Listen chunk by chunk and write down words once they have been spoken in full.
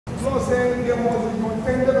God said there must be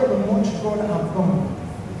contented of the much God have done.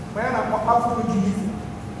 When I'm after Jesus,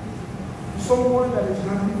 someone that is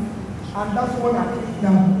happy, and that's what I think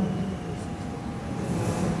now.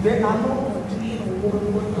 They are not continuing on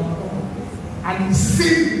what God have done. And he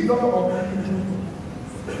sees the law of religion.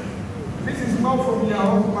 This is not from your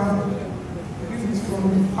husband. This is from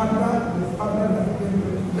the father that came to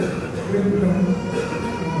the great man.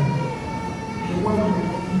 The one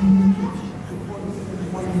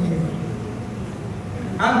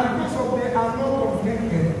and because of they are not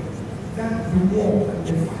connected, that's the war that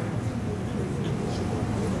they fight.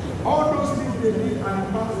 All those things they did and the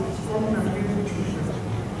past is coming and getting children.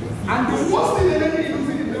 And the worst thing the enemy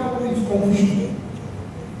using in the devil is confusion.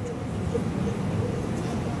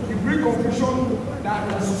 He brings confusion that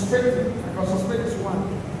I suspect is one.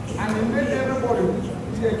 And he made everybody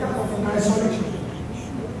be a kind of an isolation.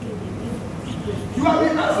 You have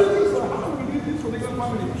been asking yourself, how do we leave this political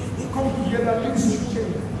family come together, things should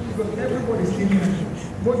change? Because everybody is thinking,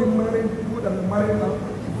 both the married people that are married now,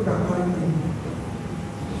 people that are married.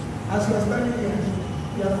 As you are standing here,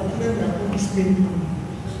 you are complaining that God is making you.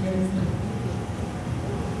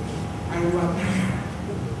 And you are tired.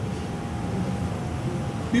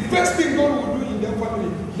 The first thing God will do in their family,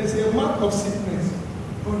 there's a mark of sickness.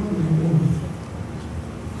 God will remove.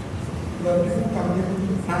 Your people can be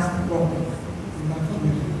fast God in that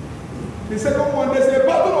family. The second one, there's a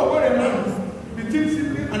battle over a land between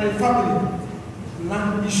sibling and a family.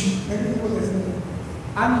 Land issue.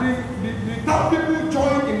 And the top people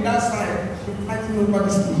join in that side to fighting over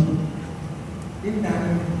this thing. In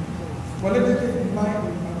that, political divine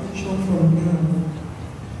intervention from them.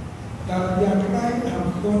 That they are crying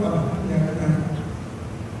and God about their crying.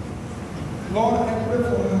 Lord, I pray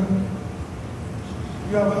for her.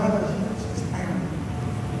 You have had a huge time.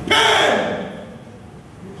 Pain!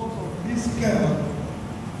 Because of this girl.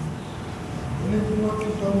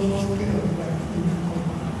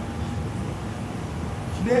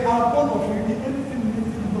 They are born of you. Anything in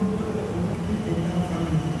that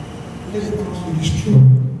family. Let it come to destroy.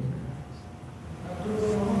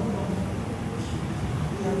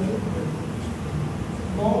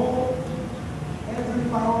 Lord, every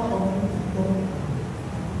power of God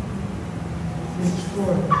is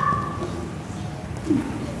destroyed.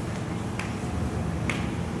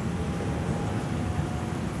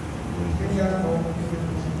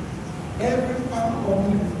 Every power of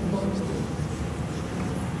God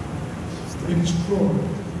is destroyed.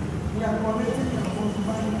 We are connecting our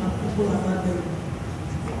husband and people around them.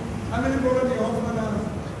 How many brothers your husband has?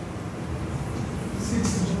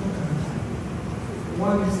 6 children.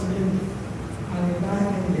 One is living and a 9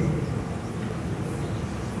 leg.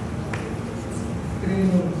 3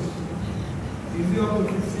 months. Is he up to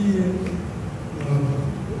 50 years? No.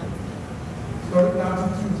 Sorry,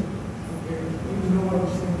 32. Okay, you know what I'm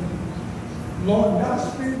saying. Lord, that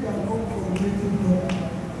spirit that comes from making God,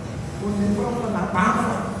 when they come from a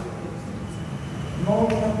power, Lord,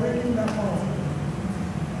 we are breaking that power.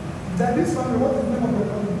 That this family, what is the name of the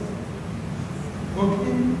family?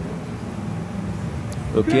 Okay.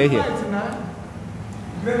 Okay, here.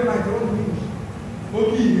 Great light, don't mean.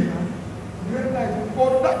 Okay, great light. For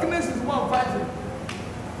darkness is one fighting.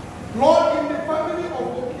 Lord, in the family of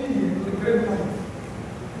Oki, the great light,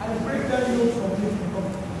 I break that yoke from him from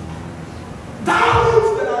God. Doubts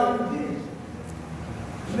that are within.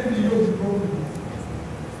 Let the yoke be broken.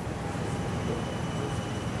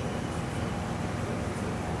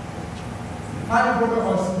 Five brothers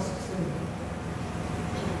or 6?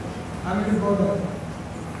 How many brothers?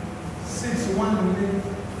 6, 1 remain.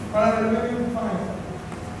 But the remaining 5.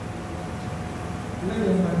 Let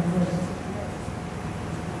them manifest.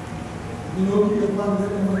 You know, your family, let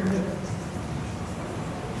them manifest.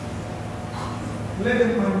 Let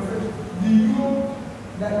them manifest. The yoke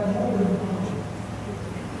that hold them down.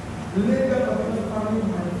 Let them family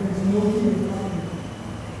manifest. No family.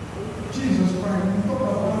 Jesus Christ, we talk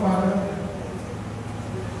about Father.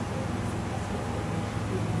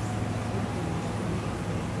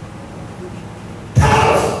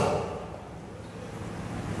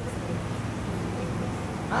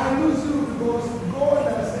 I lose you because God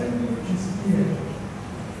has sent you his ear.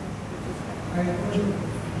 I pray.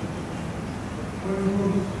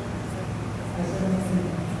 I said nothing.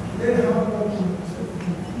 Let her walk in.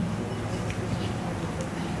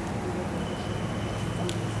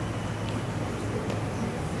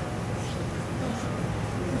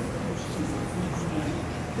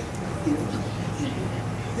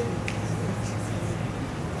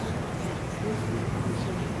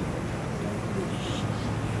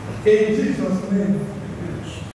 In Jesus' name.